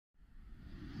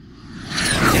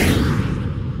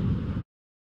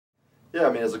Yeah,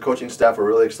 I mean, as a coaching staff, we're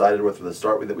really excited with the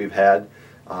start that we've had.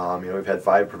 We've had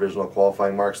 5 provisional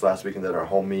qualifying marks last weekend at our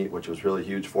home meet, which was really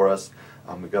huge for us.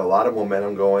 We've got a lot of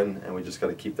momentum going, and we just got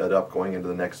to keep that up going into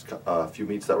the next few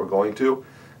meets that we're going to.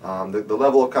 The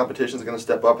level of competition is going to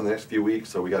step up in the next few weeks,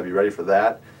 so we got to be ready for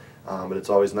that. But it's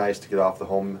always nice to get off the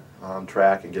home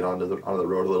track and get onto the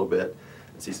road a little bit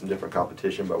and see some different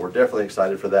competition. But we're definitely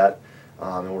excited for that,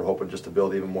 and we're hoping just to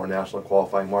build even more national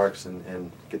qualifying marks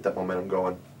and get that momentum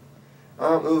going.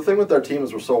 The thing with our team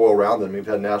is we're so well-rounded. We've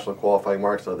had national qualifying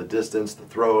marks on the distance, the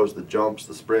throws, the jumps,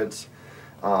 the sprints.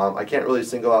 I can't really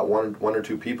single out one or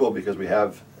two people because we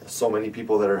have so many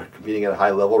people that are competing at a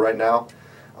high level right now.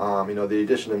 The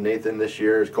addition of Nathan this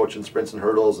year is coaching sprints and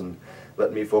hurdles and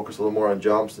letting me focus a little more on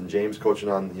jumps, and James coaching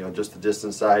on just the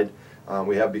distance side.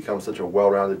 We have become such a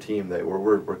well-rounded team that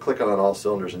we're clicking on all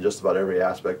cylinders in just about every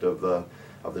aspect of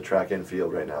the track and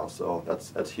field right now. So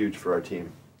that's huge for our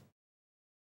team.